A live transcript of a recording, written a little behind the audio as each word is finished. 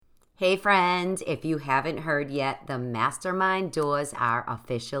Hey friends, if you haven't heard yet, the mastermind doors are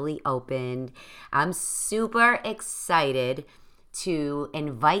officially opened. I'm super excited to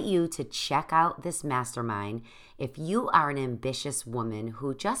invite you to check out this mastermind. If you are an ambitious woman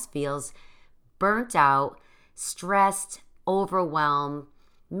who just feels burnt out, stressed, overwhelmed,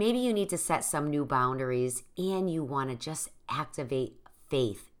 maybe you need to set some new boundaries and you want to just activate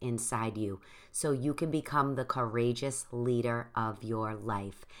faith inside you so you can become the courageous leader of your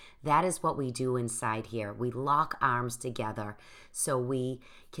life. That is what we do inside here. We lock arms together so we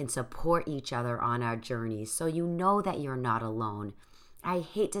can support each other on our journeys, so you know that you're not alone. I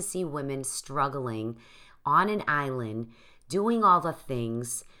hate to see women struggling on an island, doing all the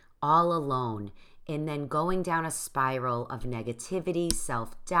things all alone, and then going down a spiral of negativity,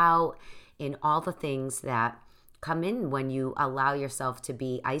 self-doubt, and all the things that come in when you allow yourself to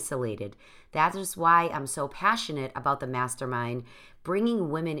be isolated. That is why I'm so passionate about the mastermind,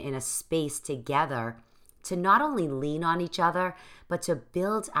 bringing women in a space together to not only lean on each other, but to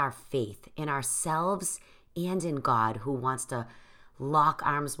build our faith in ourselves and in God, who wants to lock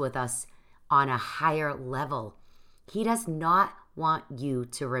arms with us on a higher level. He does not want you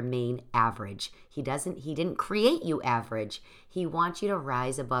to remain average. He didn't create you average. He wants you to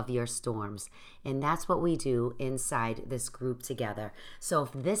rise above your storms. And that's what we do inside this group together. So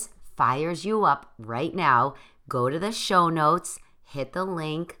if this fires you up right now, go to the show notes, hit the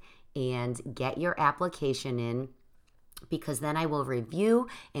link, and get your application in, because then I will review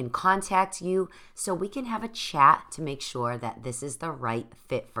and contact you so we can have a chat to make sure that this is the right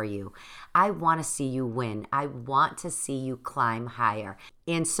fit for you. I want to see you win. I want to see you climb higher.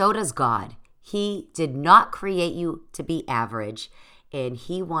 And so does God. He did not create you to be average, and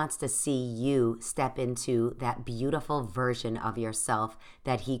He wants to see you step into that beautiful version of yourself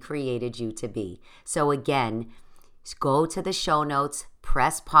that He created you to be. So again, go to the show notes,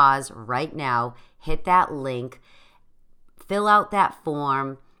 press pause right now, hit that link, fill out that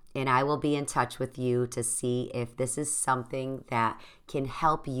form, and I will be in touch with you to see if this is something that can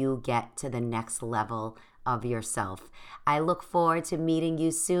help you get to the next level of yourself. I look forward to meeting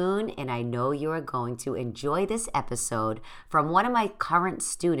you soon, and I know you are going to enjoy this episode from one of my current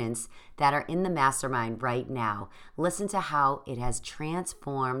students that are in the mastermind right now. Listen to how it has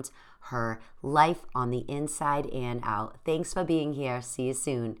transformed her life on the inside and out. Thanks for being here. See you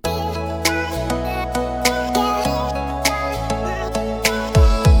soon.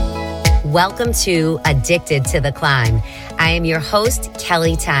 Welcome to Addicted to the Climb. I am your host,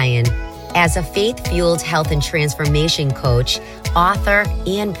 Kelly Tyan. As a faith-fueled health and transformation coach, author,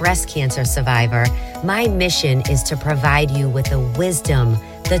 and breast cancer survivor, my mission is to provide you with the wisdom,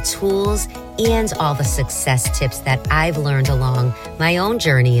 the tools, and all the success tips that I've learned along my own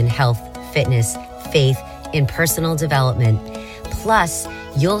journey in health, fitness, faith, and personal development. Plus,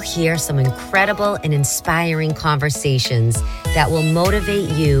 you'll hear some incredible and inspiring conversations that will motivate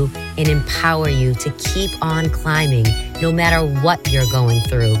you and empower you to keep on climbing no matter what you're going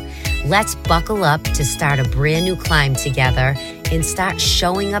through. Let's buckle up to start a brand new climb together and start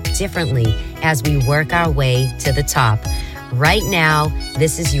showing up differently as we work our way to the top. Right now,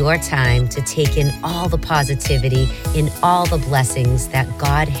 this is your time to take in all the positivity and all the blessings that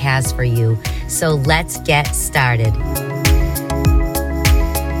God has for you. So let's get started.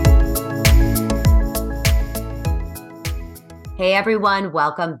 Hey everyone,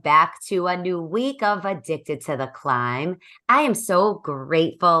 welcome back to a new week of Addicted to the Climb. I am so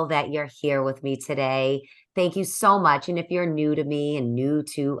grateful that you're here with me today. Thank you so much. And if you're new to me and new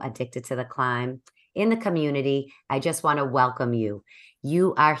to Addicted to the Climb in the community, I just want to welcome you.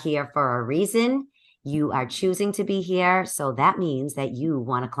 You are here for a reason. You are choosing to be here. So that means that you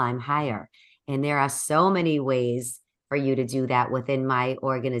want to climb higher. And there are so many ways for you to do that within my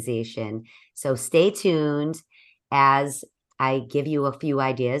organization. So stay tuned as I give you a few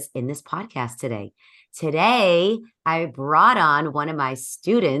ideas in this podcast today. Today, I brought on one of my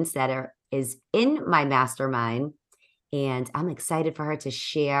students that is in my mastermind, and I'm excited for her to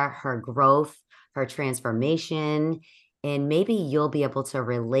share her growth, her transformation, and maybe you'll be able to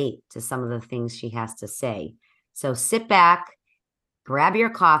relate to some of the things she has to say. So sit back, grab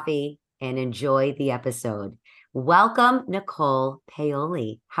your coffee, and enjoy the episode. Welcome, Nikole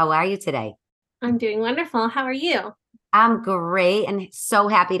Paoli. How are you today? I'm doing wonderful. How are you? I'm great and so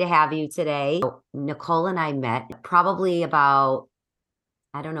happy to have you today. Nikole and I met probably about,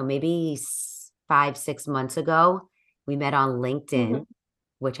 I don't know, maybe 5-6 months ago. We met on LinkedIn,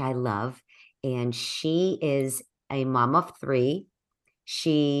 which I love. And she is a mom of 3.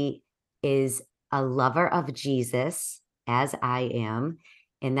 She is a lover of Jesus, as I am.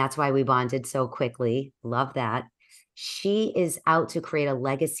 And that's why we bonded so quickly. Love that. She is out to create a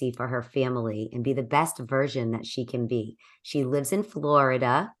legacy for her family and be the best version that she can be. She lives in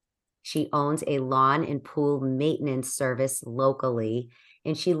Florida. She owns a lawn and pool maintenance service locally,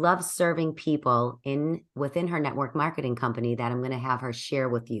 and she loves serving people within her network marketing company that I'm going to have her share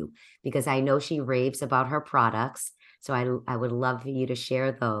with you because I know she raves about her products. So I would love for you to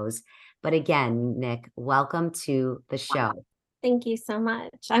share those. But again, Nick, welcome to the show. Thank you so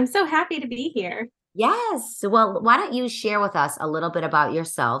much. I'm so happy to be here. Yes. Well, why don't you share with us a little bit about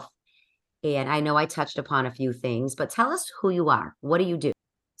yourself? And I know I touched upon a few things, but tell us who you are. What do you do?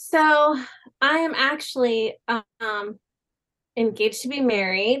 So, I am actually engaged to be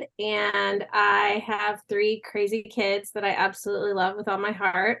married, and I have three crazy kids that I absolutely love with all my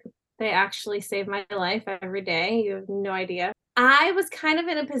heart. They actually save my life every day. You have no idea. I was kind of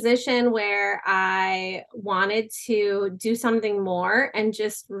in a position where I wanted to do something more and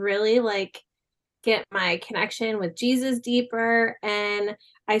just really get my connection with Jesus deeper. And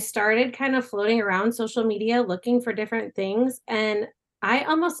I started kind of floating around social media looking for different things. And I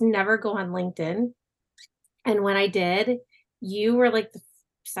almost never go on LinkedIn. And when I did, you were like the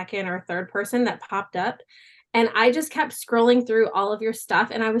second or third person that popped up. And I just kept scrolling through all of your stuff.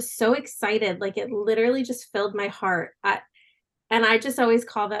 And I was so excited. Like it literally just filled my heart. And I just always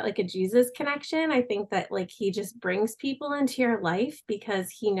call that like a Jesus connection. I think that like he just brings people into your life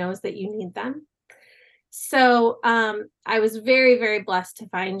because he knows that you need them. So I was very, very blessed to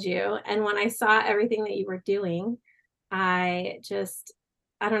find you. And when I saw everything that you were doing, I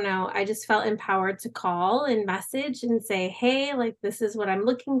don't know, I just felt empowered to call and message and say, hey, like, this is what I'm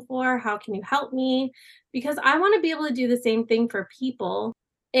looking for. How can you help me? Because I want to be able to do the same thing for people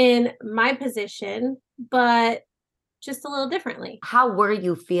in my position, but just a little differently. How were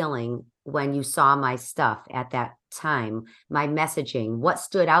you feeling when you saw my stuff at that time, my messaging? What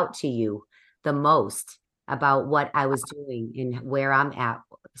stood out to you the most about what I was doing and where I'm at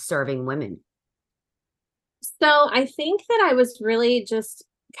serving women? So I think that I was really just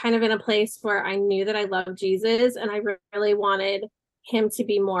kind of in a place where I knew that I loved Jesus and I really wanted him to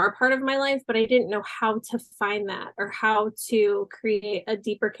be more a part of my life, but I didn't know how to find that or how to create a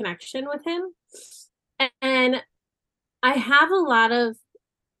deeper connection with him. And I have a lot of,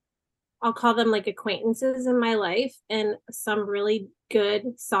 I'll call them like acquaintances in my life and some really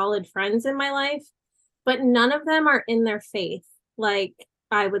good, solid friends in my life, but none of them are in their faith like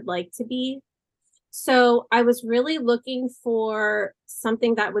I would like to be. So I was really looking for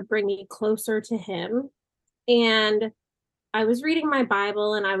something that would bring me closer to him. And I was reading my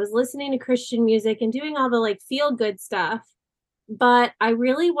Bible and I was listening to Christian music and doing all the like feel good stuff. But I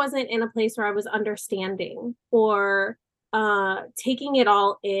really wasn't in a place where I was understanding or taking it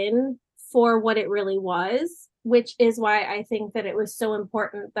all in for what it really was, which is why I think that it was so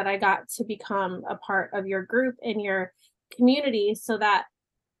important that I got to become a part of your group and your community so that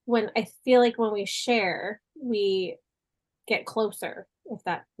when I feel like when we share, we get closer, if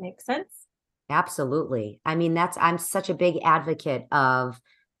that makes sense. Absolutely. I mean, I'm such a big advocate of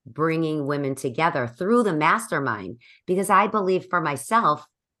bringing women together through the mastermind because I believe for myself,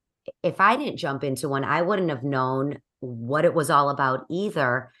 if I didn't jump into one, I wouldn't have known what it was all about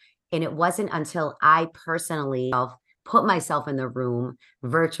either. And it wasn't until I personally put myself in the room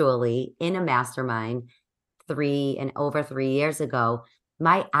virtually in a mastermind over 3 years ago,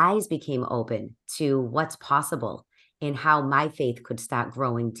 my eyes became open to what's possible and how my faith could start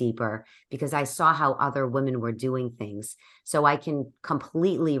growing deeper because I saw how other women were doing things. So I can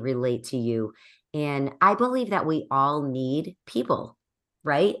completely relate to you. And I believe that we all need people,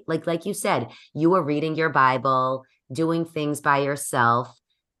 right? Like you said, you were reading your Bible, doing things by yourself,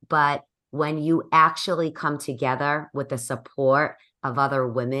 but when you actually come together with the support of other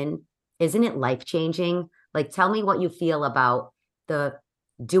women, isn't it life-changing? Like, tell me what you feel about the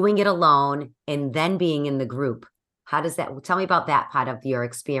doing it alone and then being in the group. How does that, tell me about that part of your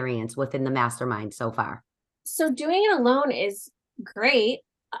experience within the mastermind so far? So doing it alone is great,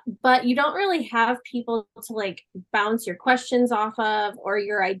 but you don't really have people to like bounce your questions off of or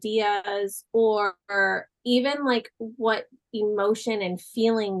your ideas or even like what emotion and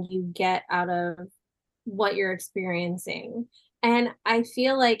feeling you get out of what you're experiencing. And I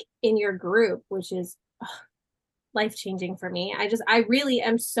feel like in your group, which is life changing for me. I really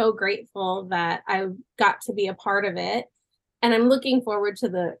am so grateful that I got to be a part of it. And I'm looking forward to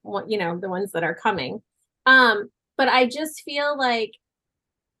the ones that are coming. But I just feel like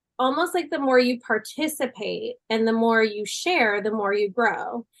almost like the more you participate and the more you share, the more you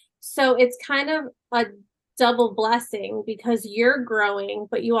grow. So it's kind of a double blessing because you're growing,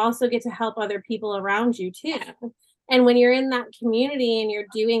 but you also get to help other people around you too. And when you're in that community and you're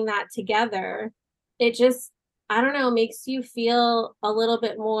doing that together, it just I don't know, makes you feel a little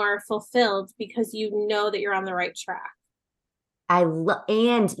bit more fulfilled because you know that you're on the right track. I love,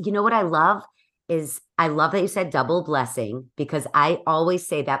 and you know what I love is I love that you said double blessing because I always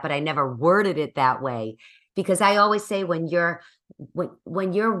say that, but I never worded it that way because I always say when you're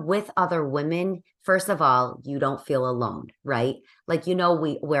with other women, first of all, you don't feel alone, right? Like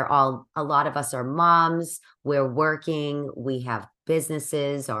we're all a lot of us are moms, we're working, we have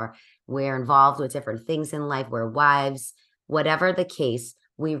businesses or we're involved with different things in life, we're wives, whatever the case,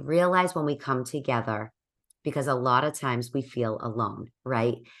 we realize when we come together because a lot of times we feel alone,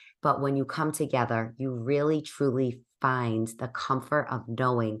 right? But when you come together, you really truly find the comfort of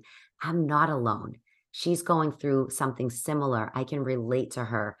knowing I'm not alone. She's going through something similar. I can relate to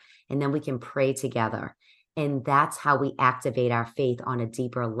her. And then we can pray together. And that's how we activate our faith on a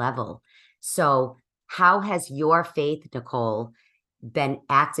deeper level. So, how has your faith, Nikole, been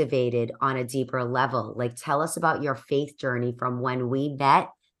activated on a deeper level? Like, tell us about your faith journey from when we met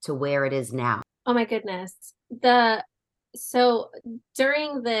to where it is now. Oh my goodness. So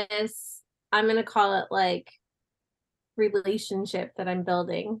during this, I'm going to call it like relationship that I'm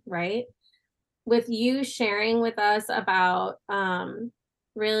building, right? With you sharing with us about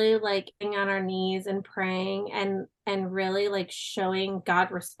really like getting on our knees and praying and really like showing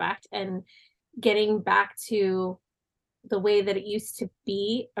God respect and getting back to the way that it used to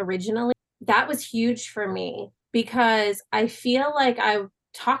be originally. That was huge for me because I feel like I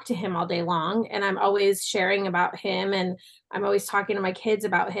talk to him all day long and I'm always sharing about him and I'm always talking to my kids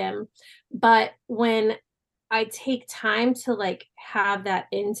about him. But when I take time to like have that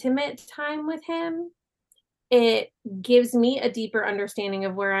intimate time with him, it gives me a deeper understanding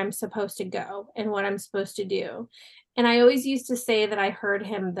of where I'm supposed to go and what I'm supposed to do. And I always used to say that I heard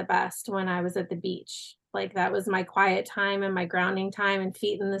him the best when I was at the beach. Like that was my quiet time and my grounding time and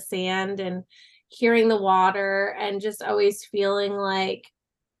feet in the sand and hearing the water and just always feeling like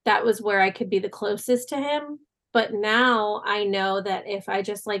that was where I could be the closest to him. But now I know that if I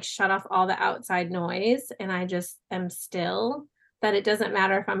just like shut off all the outside noise and I just am still, that it doesn't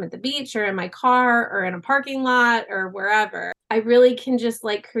matter if I'm at the beach or in my car or in a parking lot or wherever. I really can just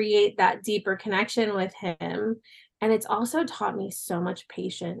like create that deeper connection with him. And it's also taught me so much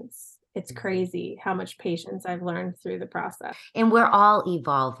patience. It's crazy how much patience I've learned through the process. And we're all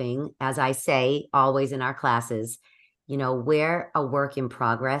evolving, as I say always in our classes. We're a work in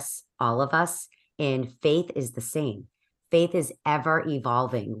progress, all of us, and faith is the same. Faith is ever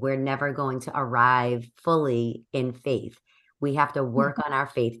evolving. We're never going to arrive fully in faith. We have to work on our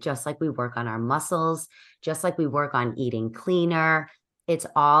faith just like we work on our muscles, just like we work on eating cleaner. It's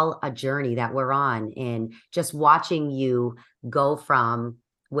all a journey that we're on. And just watching you go from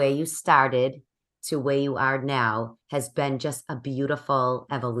where you started to where you are now has been just a beautiful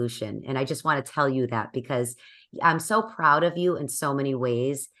evolution. And I just want to tell you that because I'm so proud of you in so many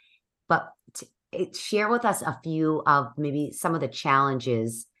ways. But share with us a few of maybe some of the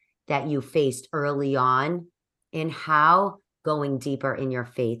challenges that you faced early on and how going deeper in your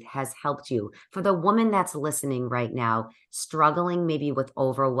faith has helped you. For the woman that's listening right now, struggling maybe with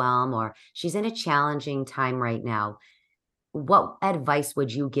overwhelm or she's in a challenging time right now, what advice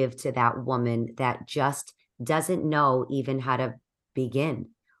would you give to that woman that just doesn't know even how to begin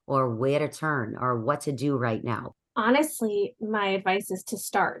or where to turn or what to do right now? Honestly, my advice is to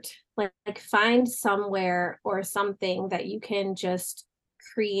start. Like find somewhere or something that you can just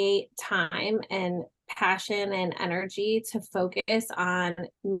create time and passion and energy to focus on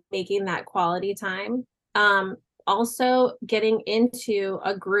making that quality time. Also getting into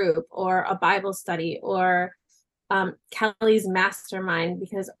a group or a Bible study or Kelly's mastermind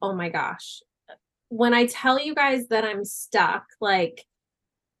because oh my gosh, when I tell you guys that I'm stuck, like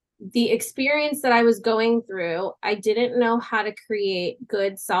the experience that I was going through, I didn't know how to create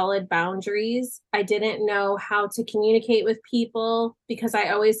good, solid boundaries. I didn't know how to communicate with people because I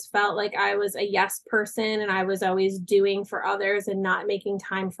always felt like I was a yes person and I was always doing for others and not making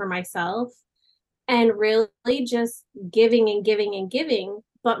time for myself. And really just giving and giving and giving.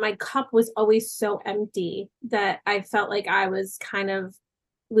 But my cup was always so empty that I felt like I was kind of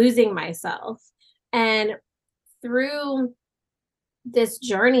losing myself. And through this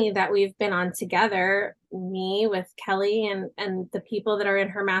journey that we've been on together, me with Kelly and the people that are in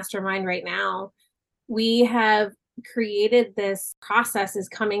her mastermind right now, we have created this process is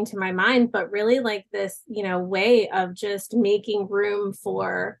coming to my mind, but really like this, way of just making room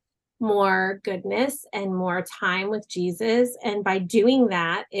for more goodness and more time with Jesus. And by doing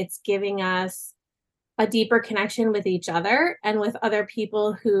that, it's giving us a deeper connection with each other and with other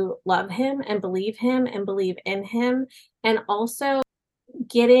people who love him and believe in him, and also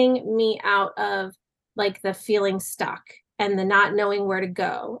getting me out of like the feeling stuck and the not knowing where to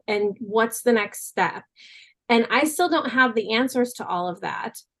go and what's the next step. And I still don't have the answers to all of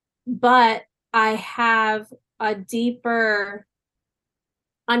that, but I have a deeper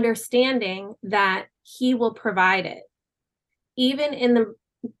understanding that he will provide it. Even in the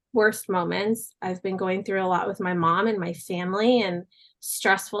worst moments, I've been going through a lot with my mom and my family and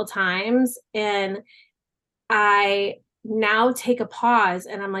stressful times. And I now take a pause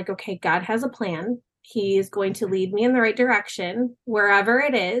and I'm like, okay, God has a plan. He is going to lead me in the right direction, wherever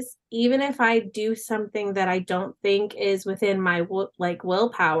it is. Even if I do something that I don't think is within my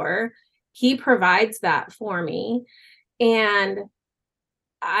willpower, he provides that for me. And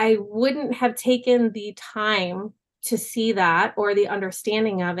I wouldn't have taken the time to see that or the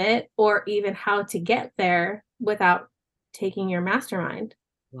understanding of it or even how to get there without taking your mastermind.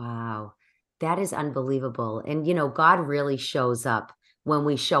 Wow. That is unbelievable. And, God really shows up when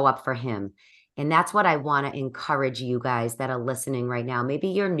we show up for him. And that's what I want to encourage you guys that are listening right now. Maybe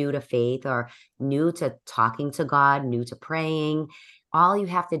you're new to faith or new to talking to God, new to praying. All you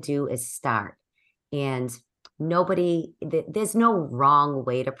have to do is start. And there's no wrong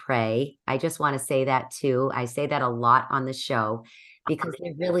way to pray. I just want to say that too. I say that a lot on the show because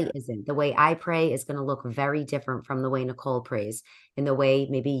there really isn't. The way I pray is going to look very different from the way Nikole prays and the way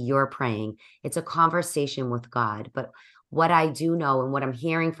maybe you're praying. It's a conversation with God. But what I do know and what I'm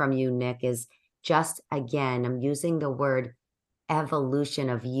hearing from you, Nick, is just again, I'm using the word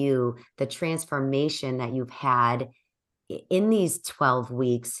evolution of you, the transformation that you've had in these 12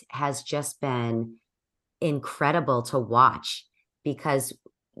 weeks has just been incredible to watch because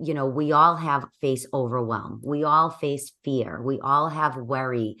we all have face overwhelm, we all face fear, we all have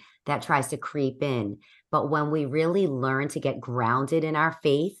worry that tries to creep in. But when we really learn to get grounded in our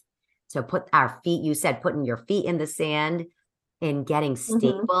faith, to put our feet, you said putting your feet in the sand and getting Mm-hmm.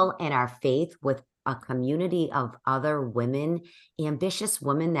 stable in our faith with a community of other women, ambitious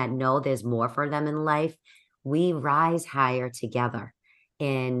women that know there's more for them in life, we rise higher together.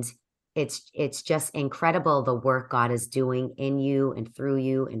 And it's just incredible the work God is doing in you and through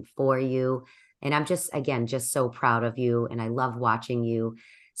you and for you. And I'm just, again, just so proud of you. And I love watching you.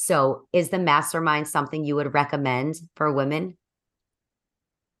 So is the mastermind something you would recommend for women?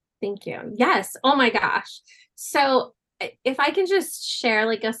 Thank you. Yes. Oh my gosh. So if I can just share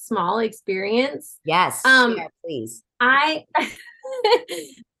like a small experience, Yes, um, share, please. I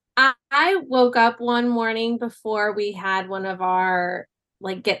I woke up one morning before we had one of our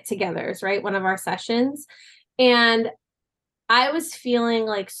like get-togethers, right? One of our sessions. And I was feeling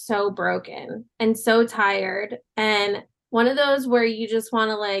like so broken and so tired. And one of those where you just want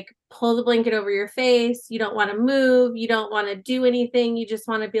to like pull the blanket over your face. You don't want to move. You don't want to do anything. You just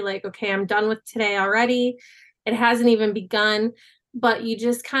want to be like, okay, I'm done with today already. It hasn't even begun, but you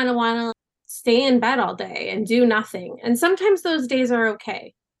just kind of want to stay in bed all day and do nothing. And sometimes those days are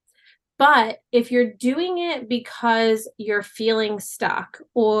okay. But if you're doing it because you're feeling stuck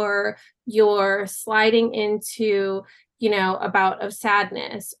or you're sliding into, a bout of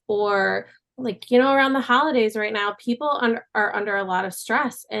sadness or like, around the holidays right now, people are under a lot of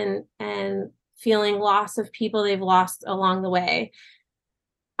stress and feeling loss of people they've lost along the way.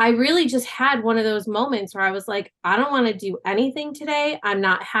 I really just had one of those moments where I was like, I don't want to do anything today. I'm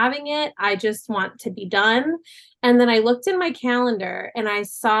not having it. I just want to be done. And then I looked in my calendar and I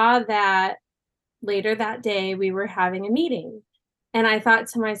saw that later that day we were having a meeting. And I thought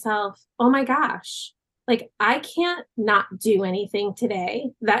to myself, oh my gosh, like I can't not do anything today.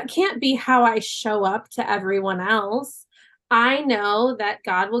 That can't be how I show up to everyone else. I know that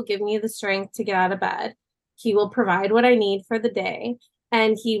God will give me the strength to get out of bed. He will provide what I need for the day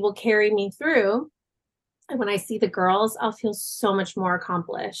and he will carry me through. And when I see the girls, I'll feel so much more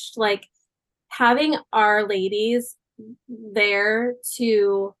accomplished. Like having our ladies there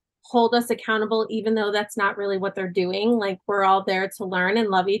to hold us accountable, even though that's not really what they're doing. Like we're all there to learn and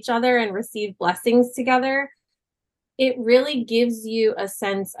love each other and receive blessings together. It really gives you a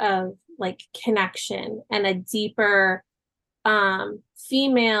sense of like connection and a deeper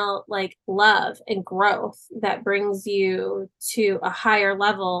female like love and growth that brings you to a higher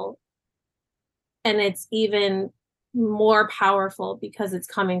level, and it's even more powerful because it's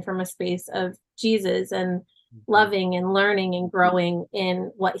coming from a space of Jesus and Mhm. loving and learning and growing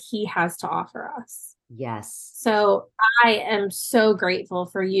in what he has to offer us. Yes. So I am so grateful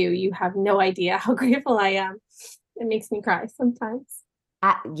for you. You have no idea how grateful I am. It makes me cry sometimes.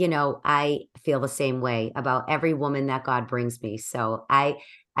 I feel the same way about every woman that God brings me. So I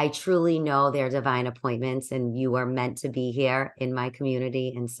truly know their divine appointments and you are meant to be here in my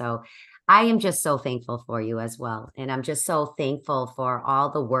community. And so I am just so thankful for you as well. And I'm just so thankful for all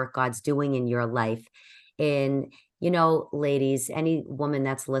the work God's doing in your life. And, ladies, any woman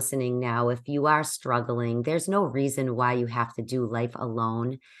that's listening now, if you are struggling, there's no reason why you have to do life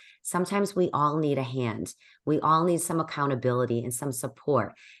alone. Sometimes we all need a hand. We all need some accountability and some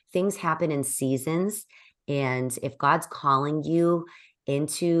support. Things happen in seasons. And if God's calling you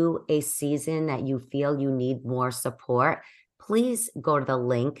into a season that you feel you need more support, please go to the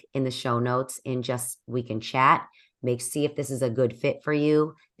link in the show notes and we can chat, see if this is a good fit for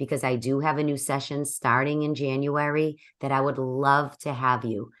you, because I do have a new session starting in January that I would love to have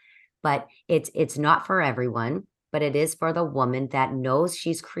you. But it's not for everyone, but it is for the woman that knows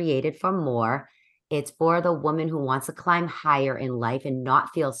she's created for more. It's for the woman who wants to climb higher in life and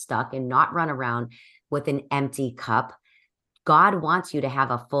not feel stuck and not run around with an empty cup. God wants you to have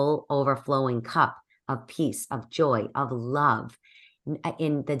a full overflowing cup of peace, of joy, of love.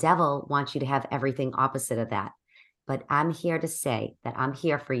 And the devil wants you to have everything opposite of that. But I'm here to say that I'm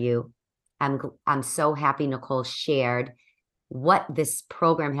here for you. I'm so happy Nikole shared what this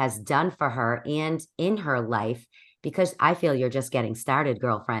program has done for her and in her life, because I feel you're just getting started,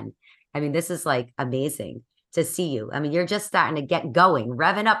 girlfriend. I mean, this is like amazing to see you. I mean, you're just starting to get going,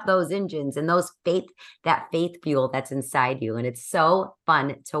 revving up those engines and that faith fuel that's inside you. And it's so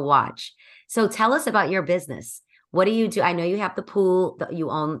fun to watch. So tell us about your business. What do you do? I know you have the pool, you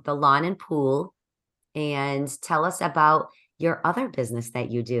own the lawn and pool. And tell us about your other business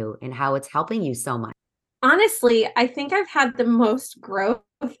that you do and how it's helping you so much. Honestly, I think I've had the most growth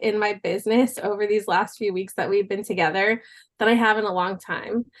in my business over these last few weeks that we've been together than I have in a long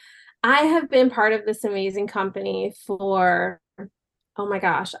time. I have been part of this amazing company for, oh my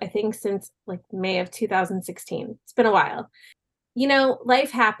gosh, I think since like May of 2016. It's been a while.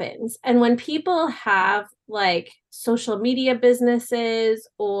 Life happens. And when people have like social media businesses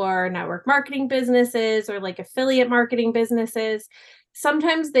or network marketing businesses or like affiliate marketing businesses,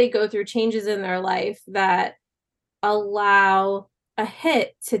 sometimes they go through changes in their life that allow a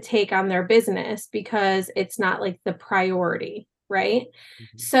hit to take on their business because it's not like the priority, right?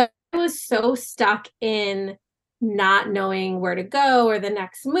 Mm-hmm. So I was so stuck in not knowing where to go or the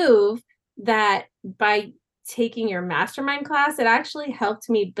next move that by taking your mastermind class, it actually helped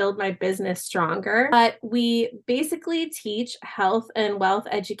me build my business stronger. But we basically teach health and wealth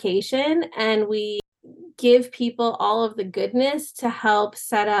education, and we give people all of the goodness to help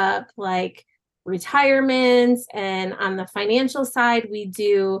set up like retirements. And on the financial side, we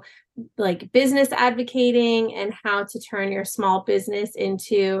do like business advocating and how to turn your small business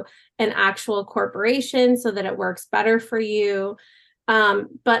into an actual corporation so that it works better for you.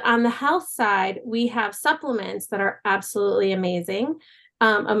 But on the health side, we have supplements that are absolutely amazing.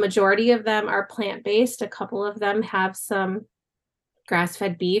 A majority of them are plant-based. A couple of them have some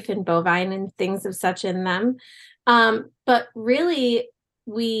grass-fed beef and bovine and things of such in them. But really,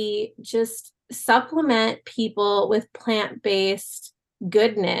 we just supplement people with plant-based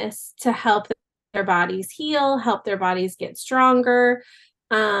goodness to help their bodies heal, help their bodies get stronger.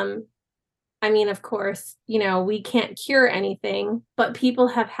 I mean, of course, we can't cure anything, but people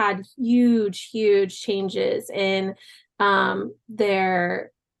have had huge, huge changes in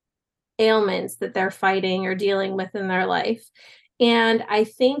their ailments that they're fighting or dealing with in their life. And I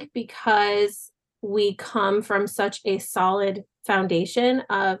think because we come from such a solid foundation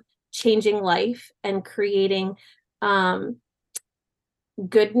of changing life and creating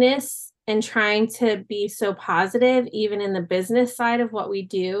goodness and trying to be so positive, even in the business side of what we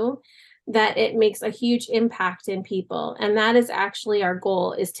do, that it makes a huge impact in people. And that is actually our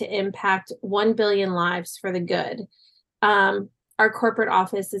goal, is to impact 1 billion lives for the good. Our corporate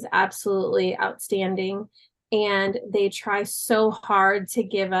office is absolutely outstanding, and they try so hard to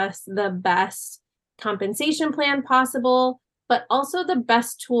give us the best compensation plan possible, but also the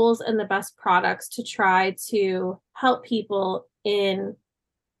best tools and the best products to try to help people in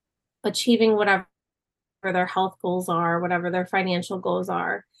achieving whatever their health goals are, whatever their financial goals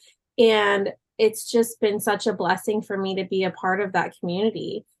are. And it's just been such a blessing for me to be a part of that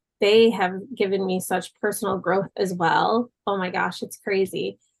community. They have given me such personal growth as well. Oh my gosh, it's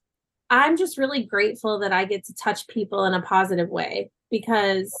crazy. I'm just really grateful that I get to touch people in a positive way,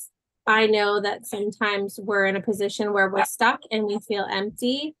 because I know that sometimes we're in a position where we're stuck and we feel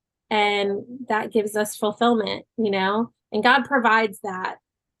empty, and that gives us fulfillment, and God provides that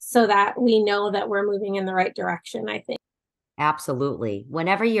so that we know that we're moving in the right direction, I think. Absolutely.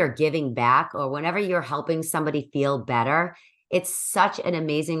 Whenever you're giving back or whenever you're helping somebody feel better, it's such an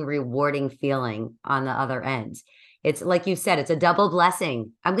amazing, rewarding feeling on the other end. It's like you said, it's a double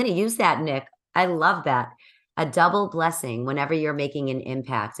blessing. I'm going to use that, Nick. I love that. a double blessing whenever you're making an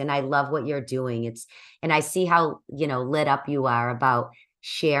impact. And I love what you're doing. And I see how, lit up you are about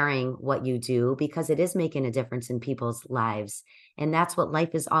sharing what you do, because it is making a difference in people's lives. And that's what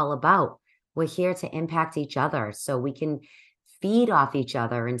life is all about. We're here to impact each other so we can feed off each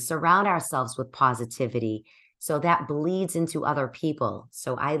other and surround ourselves with positivity. So that bleeds into other people.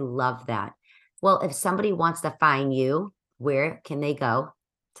 So I love that. Well, if somebody wants to find you, where can they go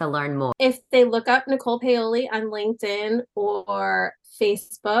to learn more? If they look up Nikole Paoli on LinkedIn or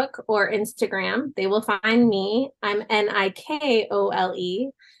Facebook or Instagram, they will find me. I'm Nikole.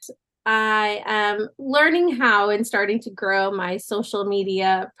 I am learning how and starting to grow my social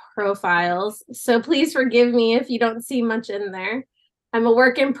media profiles. So please forgive me if you don't see much in there. I'm a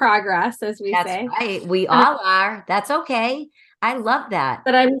work in progress, as we say. That's right. We all are. That's okay. I love that.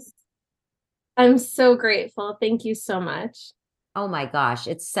 But I'm so grateful. Thank you so much. Oh my gosh,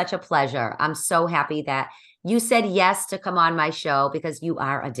 it's such a pleasure. I'm so happy that you said yes to come on my show, because you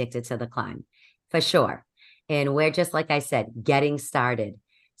are addicted to the climb, for sure. And we're just, like I said, getting started.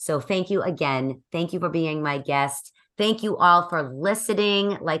 So thank you again. Thank you for being my guest. Thank you all for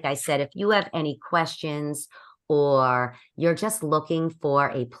listening. Like I said, if you have any questions, or you're just looking for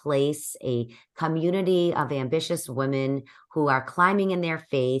a place, a community of ambitious women who are climbing in their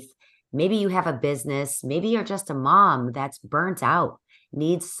faith, maybe you have a business, maybe you're just a mom that's burnt out,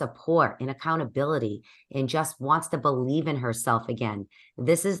 needs support and accountability, and just wants to believe in herself again,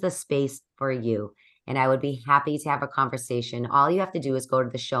 this is the space for you. And I would be happy to have a conversation. All you have to do is go to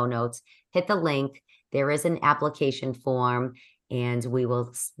the show notes, hit the link. There is an application form, and we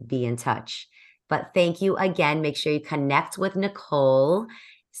will be in touch. But thank you again. Make sure you connect with Nikole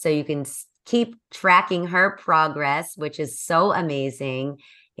so you can keep tracking her progress, which is so amazing.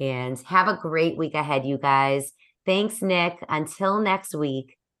 And have a great week ahead, you guys. Thanks, Nick. Until next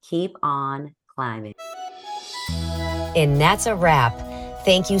week, keep on climbing. And that's a wrap.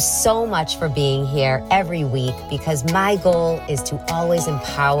 Thank you so much for being here every week, because my goal is to always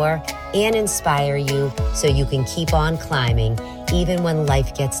empower and inspire you so you can keep on climbing, even when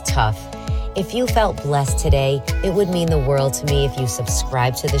life gets tough. If you felt blessed today, it would mean the world to me if you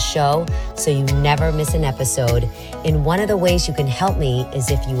subscribe to the show so you never miss an episode. And one of the ways you can help me is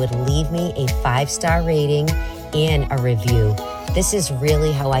if you would leave me a 5-star rating and a review. This is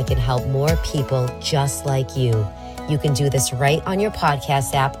really how I can help more people just like you. You can do this right on your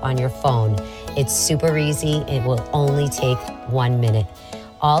podcast app on your phone. It's super easy. It will only take 1 minute.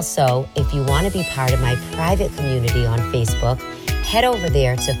 Also, if you want to be part of my private community on Facebook, head over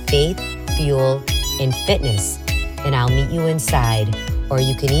there to Faith, Fuel, and Fitness, and I'll meet you inside. Or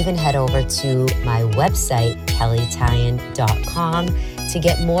you can even head over to my website, kellytyan.com, to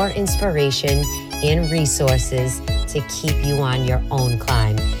get more inspiration and resources to keep you on your own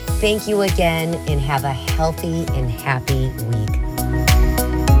climb. Thank you again, and have a healthy and happy week.